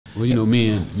Well, you know,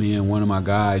 me and one of my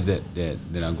guys that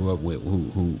I grew up with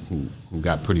who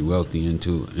got pretty wealthy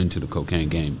into the cocaine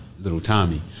game, little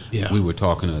Tommy. Yeah. We were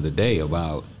talking the other day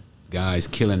about guys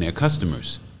killing their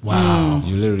customers. Wow.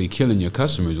 You're literally killing your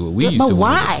customers. What we used But to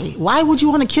why? Why would you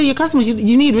want to kill your customers?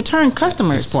 You need return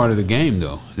customers. It's part of the game,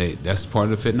 though. That's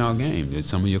part of the fentanyl game. That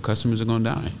some of your customers are gonna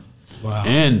die. Wow.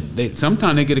 And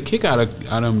sometimes they get a kick out of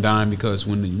them dying because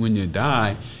when you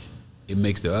die, it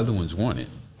makes the other ones want it.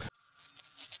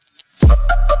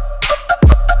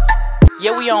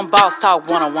 Yeah, we on Boss Talk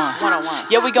 101.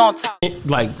 Yeah, we gonna talk.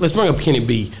 Like, let's bring up Kenny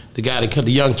B, the guy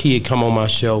the young kid come on my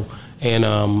show,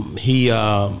 and he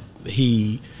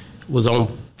was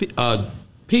on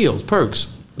pills, perks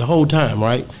the whole time,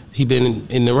 right? He been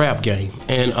in the rap game,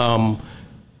 and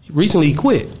recently he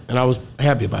quit, and I was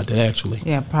happy about that actually.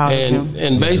 Yeah, proud of him.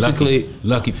 And basically,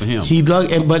 lucky for him.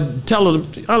 But tell her,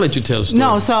 I'll let you tell the story.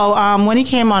 No, so when he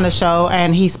came on the show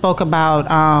and he spoke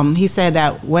about, he said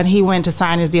that when he went to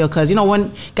sign his deal, because you know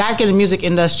when guys get in the music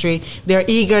industry, they're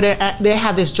eager, they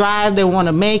have this drive, they want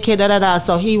to make it,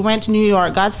 So he went to New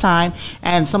York, got signed,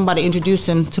 and somebody introduced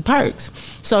him to perks.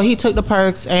 So he took the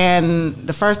perks, and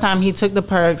the first time he took the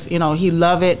perks, you know, he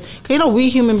loved it. 'Cause, you know, we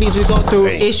human beings, we go through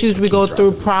issues, we go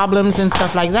through problems and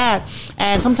stuff like that.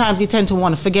 And sometimes you tend to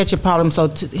want to forget your problems. So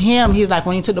to him, he's like,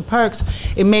 when he took the perks,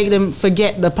 it made him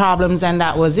forget the problems, and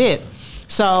that was it.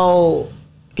 So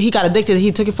he got addicted.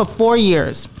 He took it for 4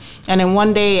 years. And then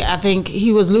one day, I think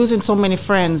he was losing so many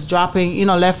friends, dropping, you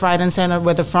know, left, right, and center,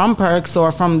 whether from perks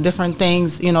or from different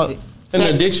things, you know. And the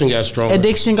addiction got stronger.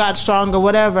 Addiction got stronger,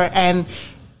 whatever. And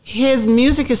his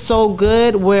music is so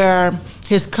good where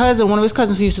his cousin, one of his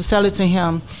cousins who used to sell it to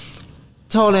him,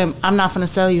 told him, I'm not going to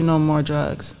sell you no more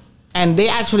drugs. And they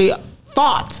actually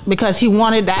fought because he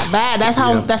wanted that bad. That's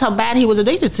how bad he was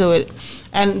addicted to it.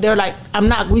 And they're like,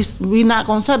 we're not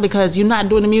gonna sell because you're not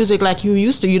doing the music like you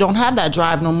used to. You don't have that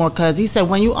drive no more. Because he said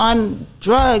when you on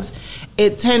drugs,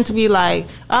 it tends to be like,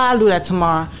 I'll do that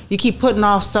tomorrow. You keep putting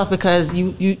off stuff because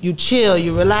you chill,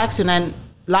 you relaxing, and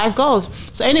life goes.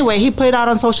 So anyway, he put it out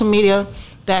on social media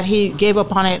that he gave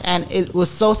up on it, and it was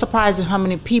so surprising how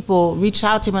many people reached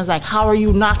out to him and was like, how are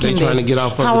you knocking this? Trying to get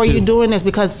off of How it are too. you doing this?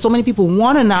 Because so many people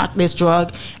want to knock this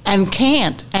drug and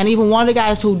can't. And even one of the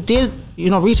guys who did,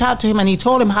 you know, reach out to him and he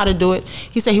told him how to do it,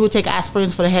 he said he would take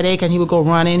aspirins for the headache and he would go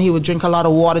running, he would drink a lot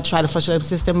of water to try to flush out the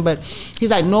system. But he's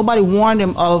like, nobody warned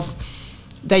him of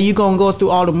that you're going to go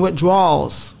through all the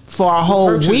withdrawals for a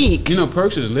whole week.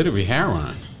 Perks is literally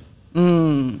heroin.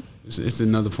 It's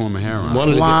another form of heroin. One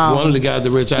of the guys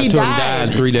that reached out to him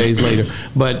died 3 days later.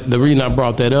 But the reason I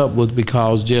brought that up was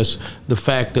because just the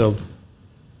fact of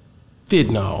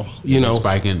fentanyl, you know.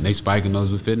 They spiking those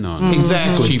with fentanyl.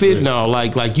 Exactly. Fentanyl,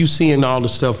 like you seeing all the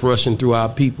stuff rushing through our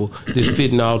people, this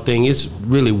fentanyl thing, it's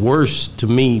really worse to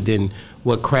me than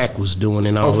what crack was doing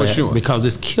and all that. For sure. Because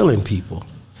it's killing people.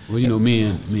 Well, you know, me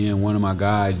and one of my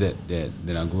guys that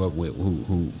I grew up with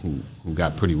who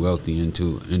got pretty wealthy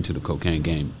into the cocaine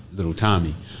game, little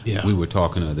Tommy. Yeah. We were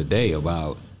talking the other day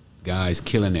about guys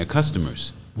killing their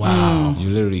customers. Wow.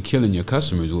 You're literally killing your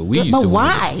customers. What we But used to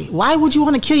why? Why would you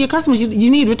want to kill your customers? You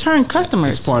need return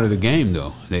customers. It's part of the game,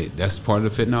 though. That's part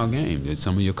of the fentanyl game. That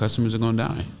some of your customers are gonna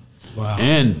die. Wow.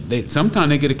 And sometimes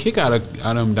they get a kick out of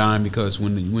them dying because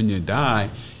when you die,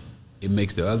 it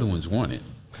makes the other ones want it.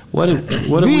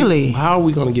 How are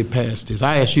we going to get past this?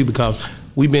 I ask you because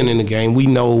we've been in the game. We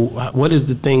know what is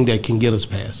the thing that can get us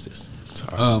past this.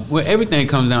 Well, everything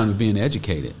comes down to being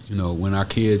educated. You know, when our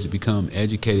kids become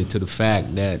educated to the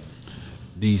fact that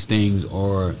these things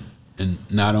are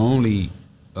not only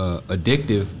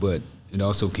addictive, but it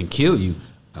also can kill you,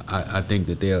 I think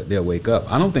that they'll wake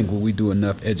up. I don't think we do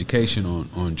enough education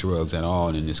on drugs at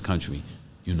all in this country.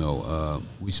 You know,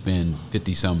 we spend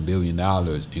 $50-something billion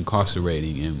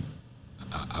incarcerating, and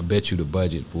I bet you the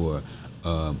budget for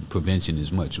prevention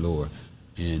is much lower.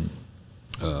 And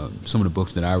some of the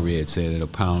books that I read said that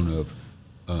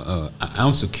an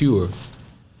ounce of cure,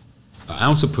 an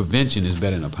ounce of prevention is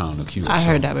better than a pound of cure. I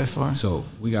heard that before. So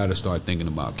we got to start thinking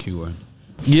about cure.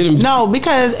 No,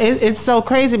 because it's so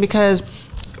crazy because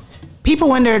people,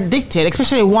 when they're addicted,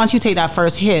 especially once you take that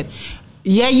first hit,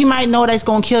 yeah, you might know that's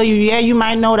going to kill you. Yeah, you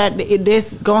might know that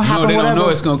this going to happen. No, they whatever. don't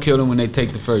know it's going to kill them when they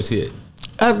take the first hit.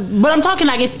 But I'm talking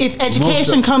like if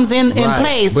education comes in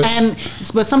place,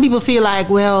 but some people feel like,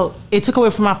 well, it took away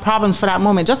from my problems for that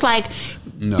moment. Just like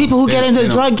people who get into the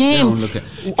drug game.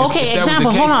 Okay,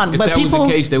 example, hold on. If that was the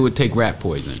case, they would take rat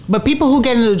poison. But people who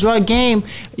get into the drug game,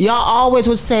 y'all always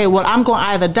would say, well, I'm going to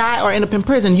either die or end up in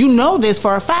prison. You know this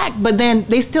for a fact, but then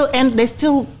they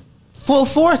still full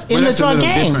force in the drug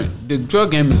game. The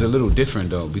drug game is a little different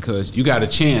though, because you got a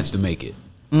chance to make it.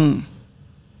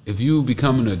 if you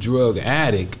becoming a drug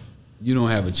addict, you don't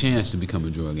have a chance to become a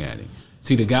drug addict.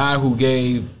 See, the guy who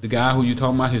you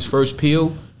talking about his first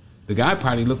pill, the guy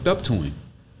probably looked up to him.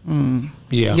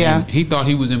 Yeah. Yeah. He thought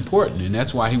he was important, and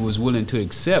that's why he was willing to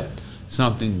accept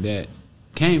something that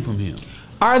came from him.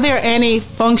 Are there any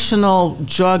functional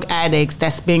drug addicts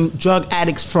that's been drug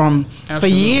addicts for Absolutely.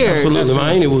 years? Absolutely.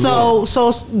 Miami was one.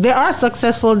 So there are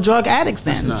successful drug addicts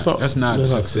then. That's not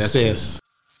success.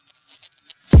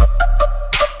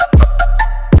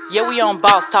 Yeah, we on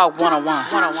Boss Talk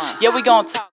 101. Yeah, we gonna talk.